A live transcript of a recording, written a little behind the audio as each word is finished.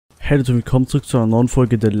Hey Leute, willkommen zurück zu einer neuen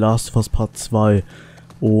Folge der Last of Us Part 2.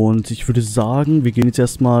 Und ich würde sagen, wir gehen jetzt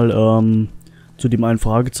erstmal zu dem einen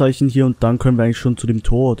Fragezeichen hier und dann können wir eigentlich schon zu dem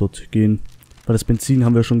Tor dort gehen. Weil das Benzin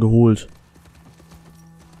haben wir schon geholt.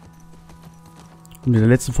 Und in der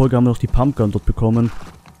letzten Folge haben wir noch die Pumpgun dort bekommen.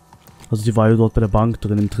 Also die war ja dort bei der Bank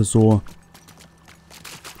drin, im Tresor.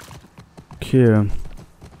 Okay.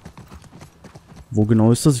 Wo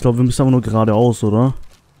genau ist das? Ich glaube, wir müssen aber nur geradeaus, oder?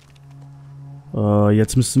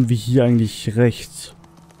 Jetzt müssen wir hier eigentlich rechts.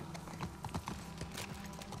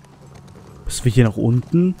 Müssen wir hier nach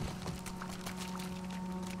unten?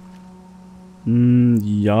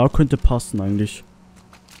 Ja, könnte passen eigentlich.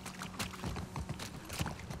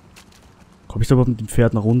 Komme ich da überhaupt mit dem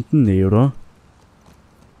Pferd nach unten? Nee, oder?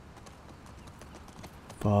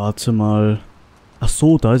 Warte mal. Ach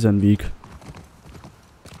so, da ist ein Weg.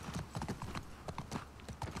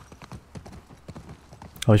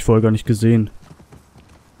 Habe ich vorher gar nicht gesehen.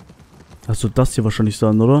 Also das hier wahrscheinlich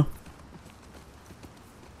sein, oder?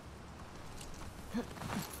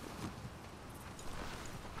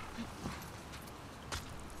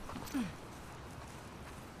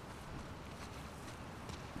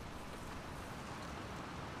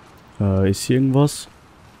 Ist hier irgendwas?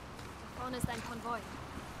 Vorne ist ein Konvoi.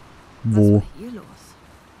 Wo? Was war hier los?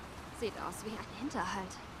 Sieht aus wie ein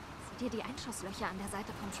Hinterhalt. Sieh dir die Einschusslöcher an der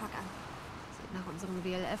Seite vom Truck an. Sieht nach unseren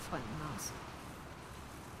WLF-Freunden aus.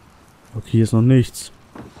 Okay, hier ist noch nichts.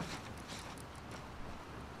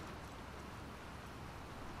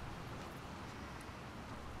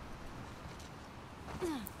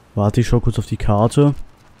 Warte, ich schau kurz auf die Karte.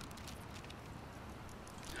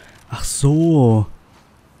 Ach so.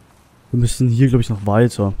 Wir müssen hier, glaube ich, noch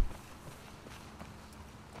weiter.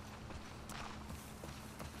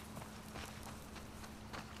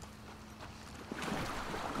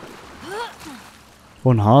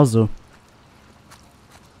 Oh, ein Hase.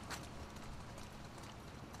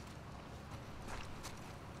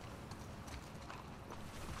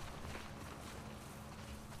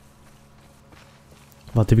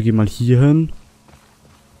 Warte, wir gehen mal hier hin.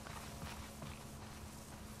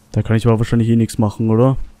 Da kann ich aber wahrscheinlich eh nichts machen,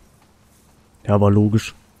 oder? Ja, war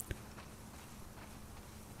logisch.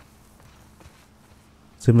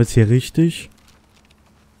 Sind wir jetzt hier richtig?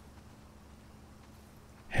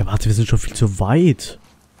 Hä, warte, wir sind schon viel zu weit.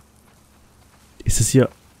 Ist es hier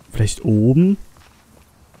vielleicht oben?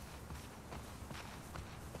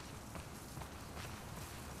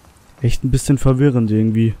 Echt ein bisschen verwirrend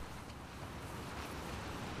irgendwie.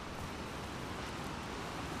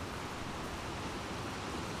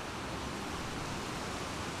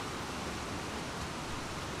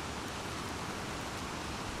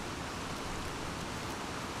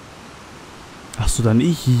 Ach so, dann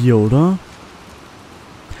ich hier, oder?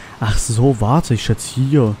 Ach so, warte, ich schätze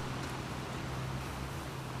hier.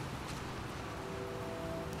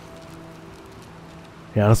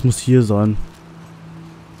 Ja, das muss hier sein.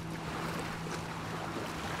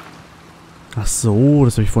 Ach so,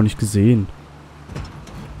 das habe ich vorhin nicht gesehen.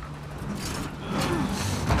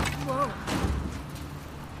 Wow.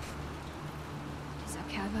 Dieser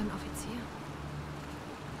Kerl war ein Offizier.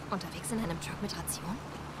 Unterwegs in einem Truck mit Ration?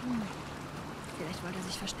 Vielleicht wollte er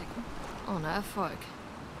sich verstecken. Ohne Erfolg.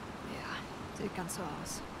 Ja, sieht ganz so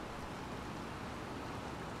aus.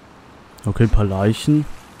 Okay, ein paar Leichen.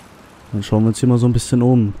 Dann schauen wir uns hier mal so ein bisschen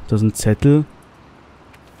um. Da sind Zettel.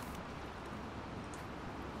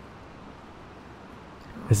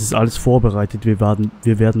 Es ist alles vorbereitet. Wir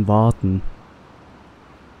werden warten.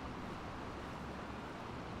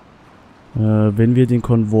 Wenn wir den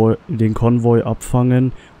Konvoi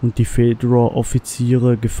abfangen und die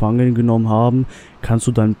Fedora-Offiziere gefangen genommen haben, kannst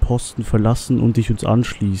du deinen Posten verlassen und dich uns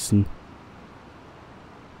anschließen.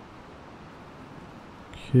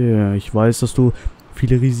 Okay, ich weiß, dass du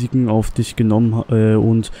viele Risiken auf dich genommen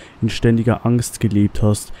und in ständiger Angst gelebt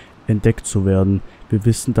hast, entdeckt zu werden. Wir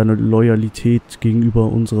wissen deine Loyalität gegenüber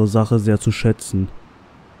unserer Sache sehr zu schätzen.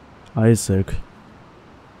 Isaac.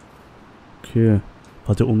 Okay.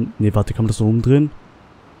 Warte, nee, warte, kann man das so umdrehen?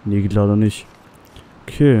 Nee, geht leider nicht.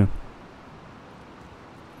 Okay.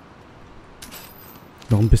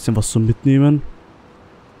 Noch ein bisschen was zum Mitnehmen.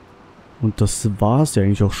 Und das war's ja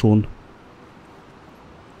eigentlich auch schon.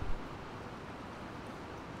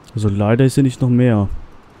 Also leider ist hier nicht noch mehr.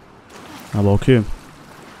 Aber okay.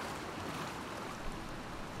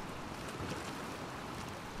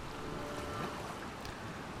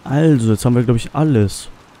 Also, jetzt haben wir, glaube ich, alles.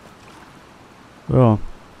 Ja.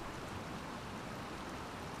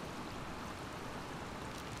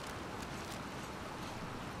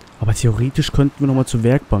 Aber theoretisch könnten wir nochmal zur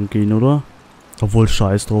Werkbank gehen, oder? Obwohl,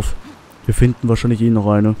 scheiß drauf. Wir finden wahrscheinlich eh noch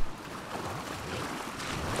eine.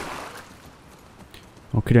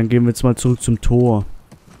 Okay, dann gehen wir jetzt mal zurück zum Tor.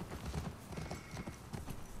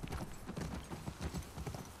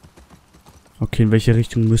 Okay, in welche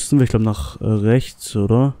Richtung müssten wir? Ich glaube nach rechts,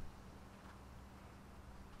 oder?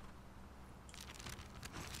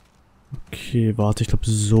 Okay, warte, ich glaube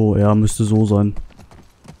so. Ja, müsste so sein.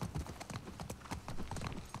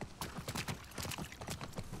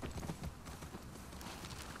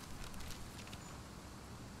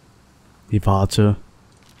 Nee, warte.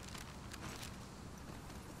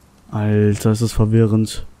 Alter, ist das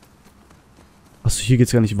verwirrend. Achso, hier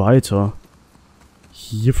geht's gar nicht weiter.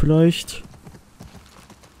 Hier vielleicht?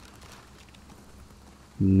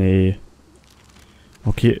 Nee.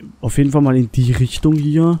 Okay, auf jeden Fall mal in die Richtung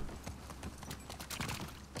hier.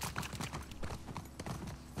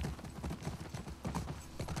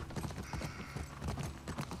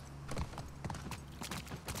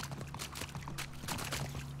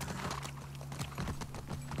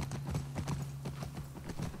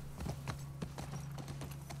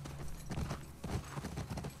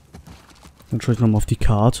 Dann schaue ich nochmal auf die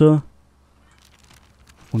Karte.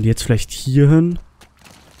 Und jetzt vielleicht hier hin.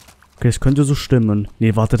 Okay, es könnte so stimmen.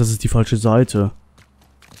 Nee, warte, das ist die falsche Seite.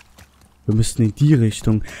 Wir müssten in die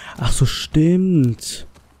Richtung. Ach so, stimmt.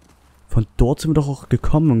 Von dort sind wir doch auch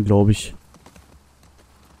gekommen, glaube ich.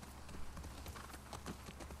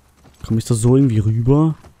 Komme ich da so irgendwie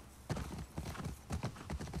rüber?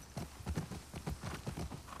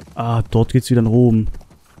 Ah, dort geht's wieder nach oben.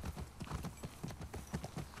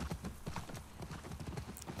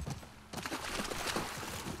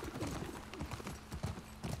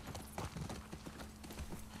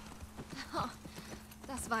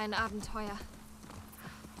 Das war ein Abenteuer.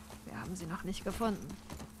 Wir haben sie noch nicht gefunden.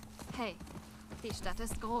 Hey, die Stadt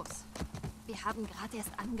ist groß. Wir haben gerade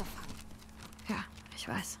erst angefangen. Ja, ich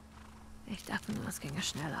weiß. Ich dachte nur, es ginge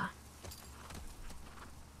schneller.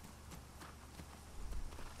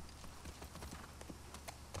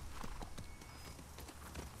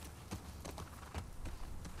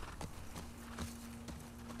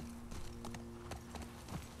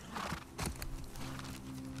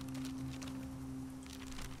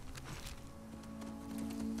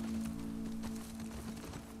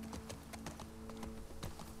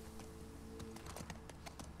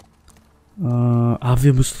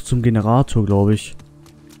 Wir müssen zum Generator, glaube ich.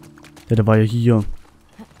 Ja, der war ja hier.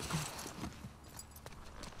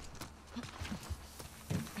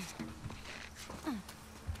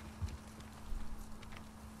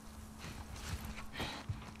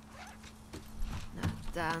 Na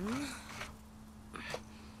dann.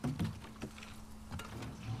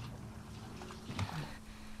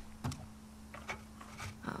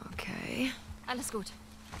 Okay. Alles gut.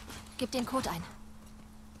 Gib den Code ein.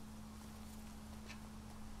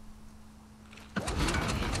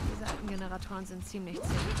 Generatoren sind ziemlich zäh.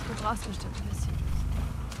 Du brauchst bestimmt ein bisschen.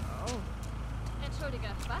 Oh. Entschuldige,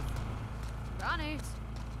 was? Gar nichts.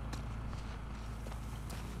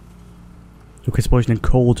 Okay, jetzt brauche ich einen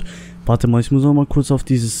Code. Warte mal, ich muss noch mal kurz auf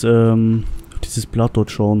dieses Blatt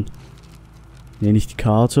dort schauen. Ne, nicht die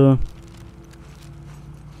Karte.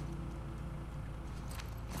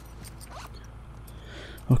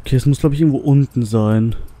 Okay, es muss, glaube ich, irgendwo unten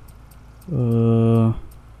sein.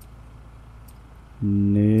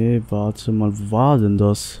 Nee, warte mal, wo war denn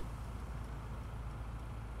das?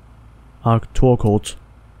 Ah, Torcode.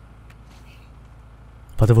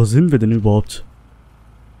 Warte, wo sind wir denn überhaupt?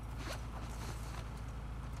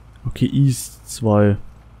 Okay, East 2.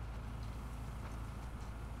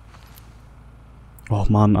 Oh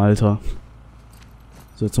Mann, Alter.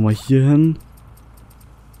 So, jetzt nochmal hier hin.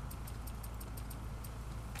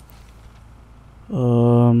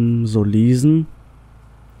 So, lesen.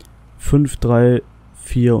 5, 3,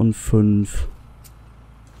 4 und 5.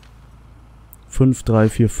 5, 3,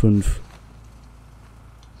 4, 5.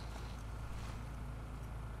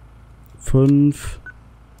 5.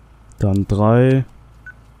 Dann 3.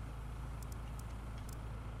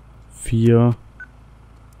 4.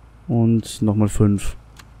 Und nochmal 5.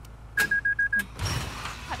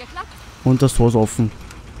 Hat geklappt? Und das Tor ist offen.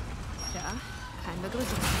 Ja, kein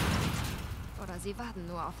Begrüßung. Oder sie warten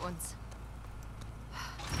nur auf uns.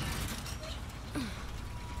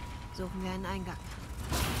 Suchen wir einen Eingang.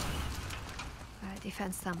 Halt die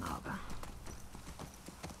Fenster im Auge.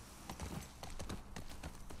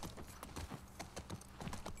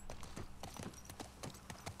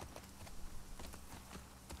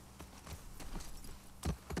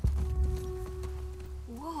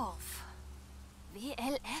 Wolf.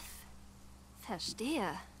 WLF.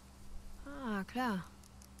 Verstehe. Ah, klar.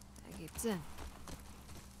 Ergibt Sinn.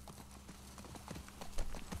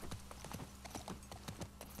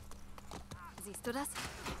 Siehst du das?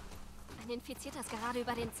 Ein Infizierter ist gerade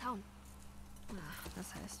über den Zaun. Ach,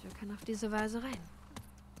 das heißt, wir können auf diese Weise rein.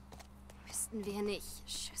 Müssten wir nicht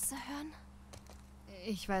Schüsse hören?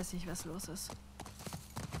 Ich weiß nicht, was los ist.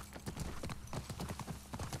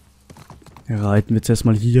 Reiten wir jetzt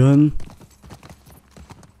erstmal hier hin.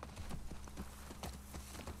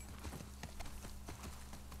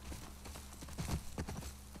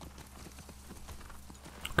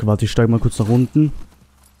 Okay, warte, ich steige mal kurz nach unten.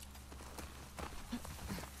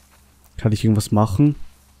 Kann ich irgendwas machen?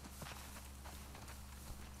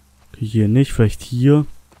 Okay, hier nicht, vielleicht hier.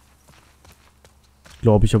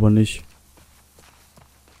 Glaube ich aber nicht.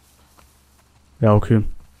 Ja, okay.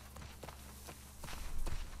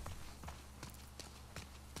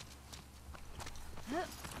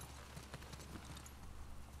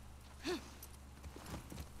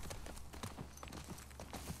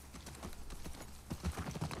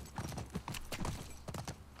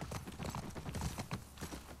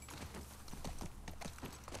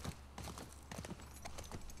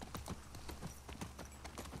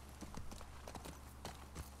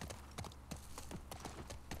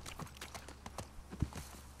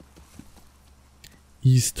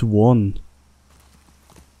 East One.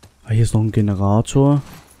 Ah, hier ist noch ein Generator.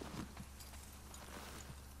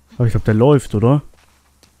 Aber ich glaube, der läuft, oder?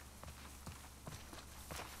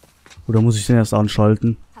 Oder muss ich den erst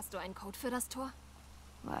anschalten? Hast du einen Code für das Tor?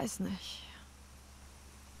 Weiß nicht.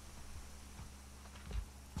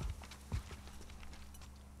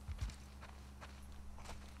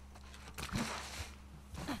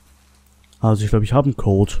 Also ich glaube, ich habe einen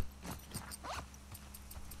Code.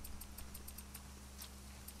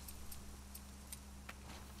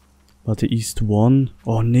 Warte, East One.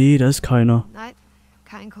 Oh nee, da ist keiner. Nein,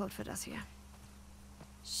 kein Code für das hier.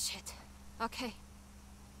 Shit. Okay.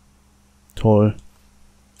 Toll.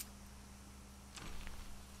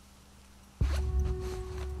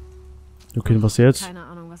 Okay, was jetzt? Keine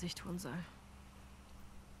Ahnung, was ich tun soll.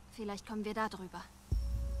 Vielleicht kommen wir da drüber.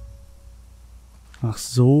 Ach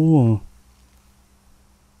so.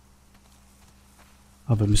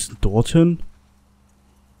 Aber wir müssen dorthin.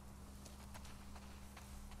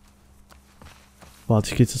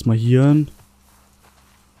 Warte, ich gehe jetzt mal hier hin.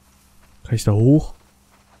 Kann ich da hoch?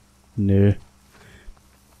 Nee.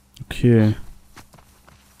 Okay.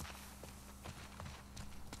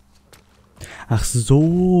 Ach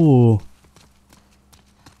so.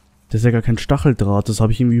 Das ist ja gar kein Stacheldraht, das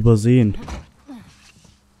habe ich irgendwie übersehen.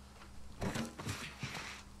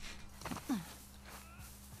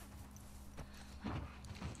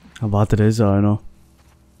 Ah, warte, da ist ja einer.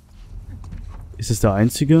 Ist es der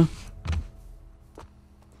einzige?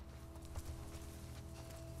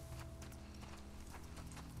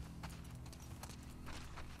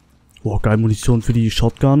 Boah, geil, Munition für die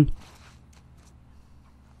Shotgun.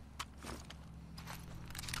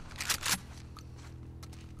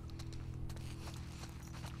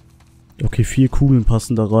 Okay, 4 Kugeln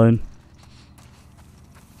passen da rein.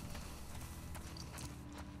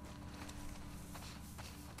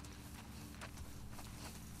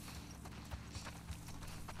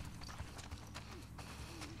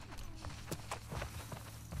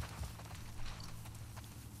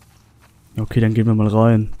 Okay, dann gehen wir mal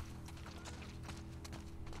rein.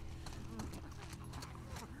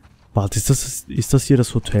 Warte, ist das hier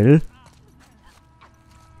das Hotel?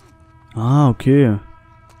 Ah, okay.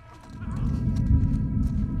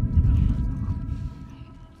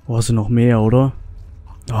 Oh, sind noch mehr, oder?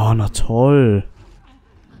 Oh, na toll.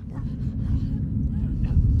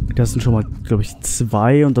 Das sind schon mal, glaube ich,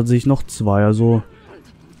 2 und dann sehe ich noch 2, also...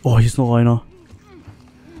 Oh, hier ist noch einer.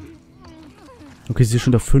 Okay, hier ist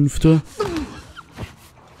schon der 5.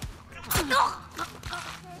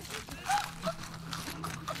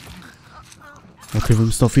 Okay, wir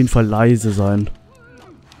müssen auf jeden Fall leise sein.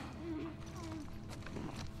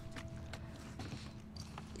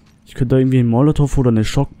 Ich könnte da irgendwie einen Molotow oder eine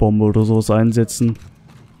Schockbombe oder sowas einsetzen.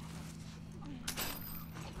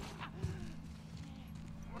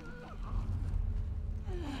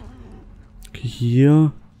 Okay,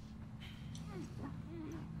 hier.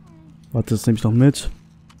 Warte, das nehme ich noch mit.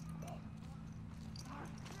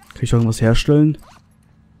 Kann ich irgendwas herstellen?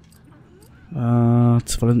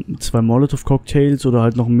 2 Molotow-Cocktails oder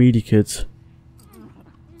halt noch ein Medikit.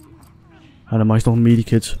 Ja, dann mache ich noch ein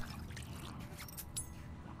Medikit.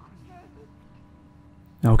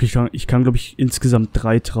 Ja, okay, ich kann glaube ich, insgesamt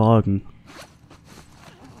 3 tragen.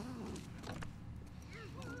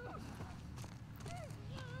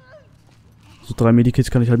 So 3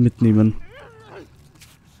 Medikits kann ich halt mitnehmen.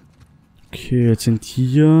 Okay, jetzt sind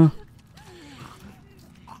hier...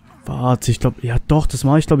 Warte, ich glaube... Ja doch, das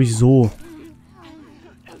mache ich glaube ich so.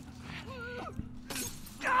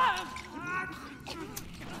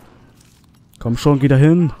 Komm schon, geh da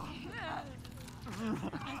hin.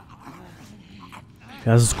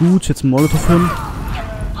 Ja, das ist gut. Jetzt ein Molotow hin.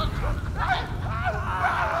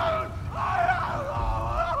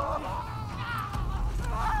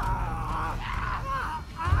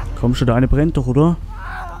 Komm schon, der eine brennt doch, oder?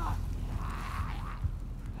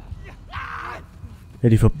 Ja,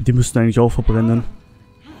 die müssten eigentlich auch verbrennen.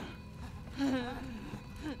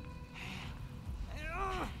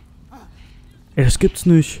 Ey, das gibt's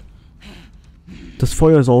nicht. Das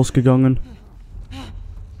Feuer ist ausgegangen.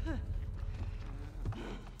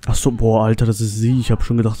 Achso, boah, Alter, das ist sie. Ich habe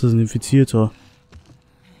schon gedacht, das ist ein Infizierter.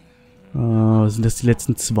 Sind das die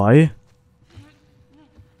letzten 2?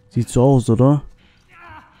 Sieht so aus, oder?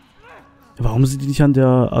 Warum sind die nicht an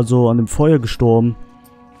dem Feuer gestorben?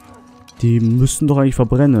 Die müssten doch eigentlich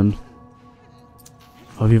verbrennen.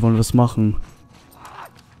 Aber wie wollen wir das machen?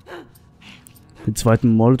 Den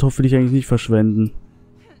zweiten Molotow will ich eigentlich nicht verschwenden.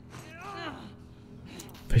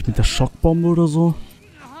 Vielleicht mit der Schockbombe oder so?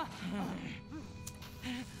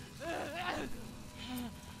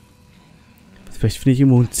 Vielleicht finde ich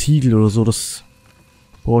irgendwo einen Ziegel oder so. Das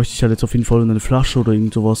bräuchte ich halt jetzt auf jeden Fall in eine Flasche oder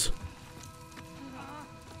irgend sowas.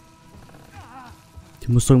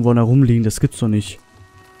 Die muss doch irgendwo herumliegen. Das gibt's doch nicht.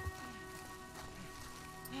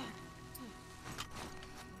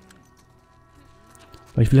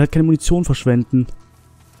 Weil ich will halt keine Munition verschwenden.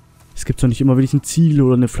 Es gibt doch nicht immer, wenn ich ein Ziel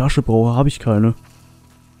oder eine Flasche brauche, habe ich keine.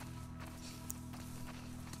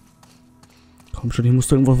 Komm schon, hier muss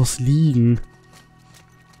doch irgendwo was liegen.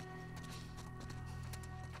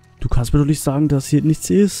 Du kannst mir doch nicht sagen, dass hier nichts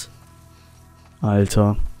ist.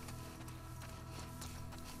 Alter.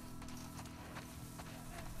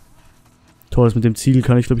 Toll, das mit dem Ziegel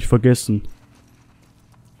kann ich, glaube ich, vergessen.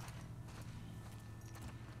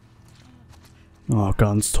 Oh,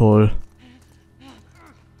 ganz toll.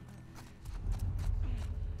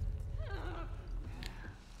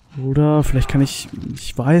 Oder vielleicht kann ich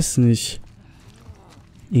weiß nicht.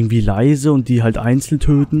 Irgendwie leise und die halt einzeln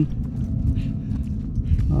töten.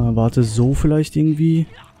 Warte, so vielleicht irgendwie?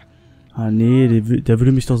 Nee, der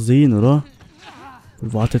würde mich doch sehen, oder?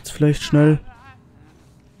 Warte jetzt vielleicht schnell.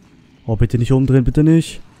 Oh, bitte nicht umdrehen, bitte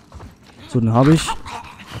nicht. So, den habe ich.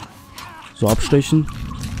 So, abstechen.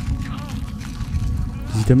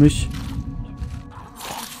 Sieht er mich?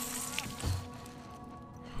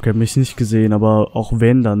 Okay, hat mich nicht gesehen, aber auch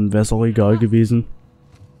wenn, dann wäre es auch egal gewesen.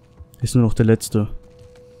 Ist nur noch der letzte.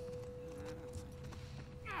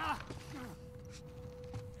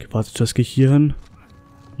 Okay, warte, zuerst gehe ich hier hin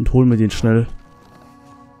und hol mir den schnell.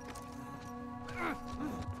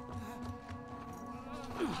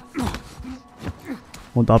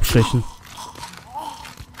 Und abstechen.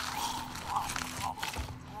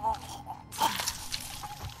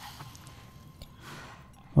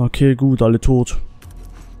 Okay, gut, alle tot.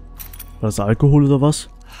 War das Alkohol oder was?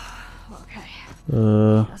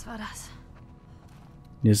 Okay. Was war das?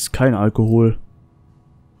 Nee, es ist kein Alkohol.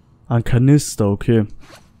 Ein Kanister, okay.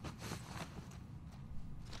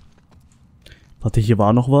 Warte, hier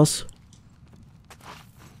war noch was.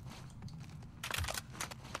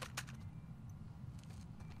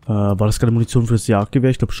 War das gerade Munition für das Jagdgewehr?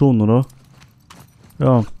 Ich glaube schon, oder?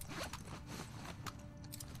 Ja.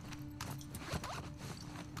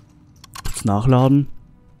 Kurz nachladen.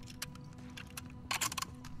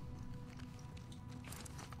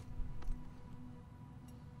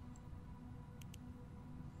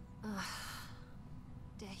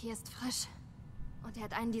 Der hier ist frisch. Und er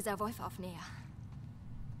hat einen dieser Wolfaufnäher.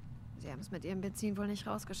 Sie haben es mit ihrem Benzin wohl nicht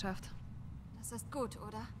rausgeschafft. Das ist gut,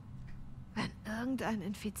 oder? Wenn irgendein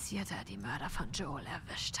Infizierter die Mörder von Joel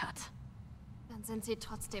erwischt hat, Dann sind sie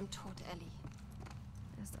trotzdem tot, Ellie.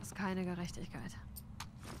 ist das keine Gerechtigkeit.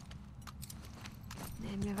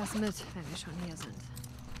 Nehmen wir was mit, wenn wir schon hier sind.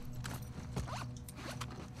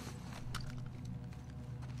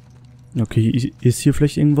 Okay, ist hier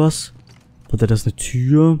vielleicht irgendwas? Warte, das ist eine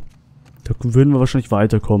Tür. Da würden wir wahrscheinlich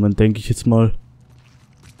weiterkommen, denke ich jetzt mal.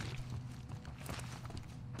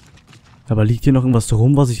 Aber liegt hier noch irgendwas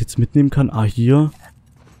rum, was ich jetzt mitnehmen kann? Ah, hier.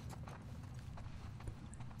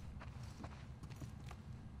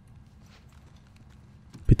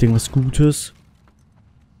 Bitte irgendwas Gutes.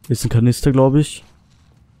 Ist ein Kanister, glaube ich.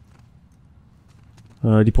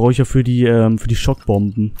 Die brauche ich ja für die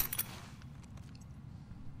Schockbomben.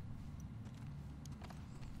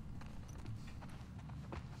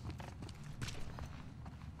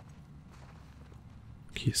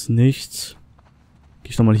 Okay, ist nichts.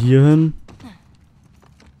 Gehe ich nochmal hier hin.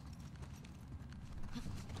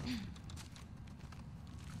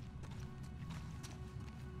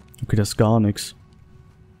 Okay, das ist gar nichts.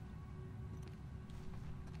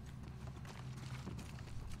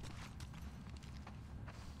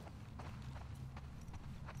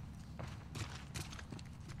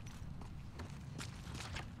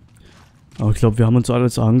 Aber ich glaube, wir haben uns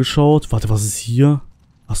alles angeschaut. Warte, was ist hier?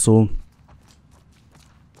 Ach so.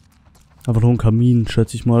 Einfach nur ein Kamin,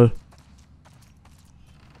 schätze ich mal.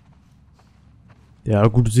 Ja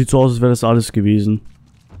gut, sieht so aus, als wäre das alles gewesen.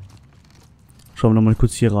 Schauen wir nochmal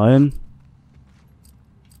kurz hier rein.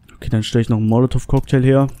 Okay, dann stelle ich noch einen Molotow-Cocktail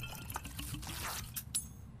her.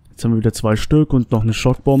 Jetzt haben wir wieder 2 Stück und noch eine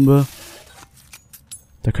Schockbombe.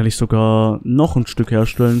 Da kann ich sogar noch ein Stück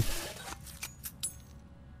herstellen.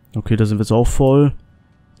 Okay, da sind wir jetzt auch voll.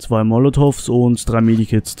 2 Molotovs und 3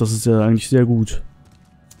 Medikits. Das ist ja eigentlich sehr gut.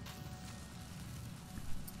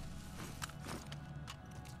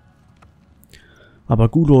 Aber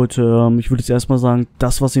gut, Leute, ich würde jetzt erstmal sagen,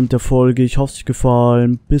 das war's eben mit der Folge. Ich hoffe, es hat euch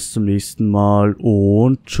gefallen. Bis zum nächsten Mal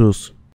und tschüss.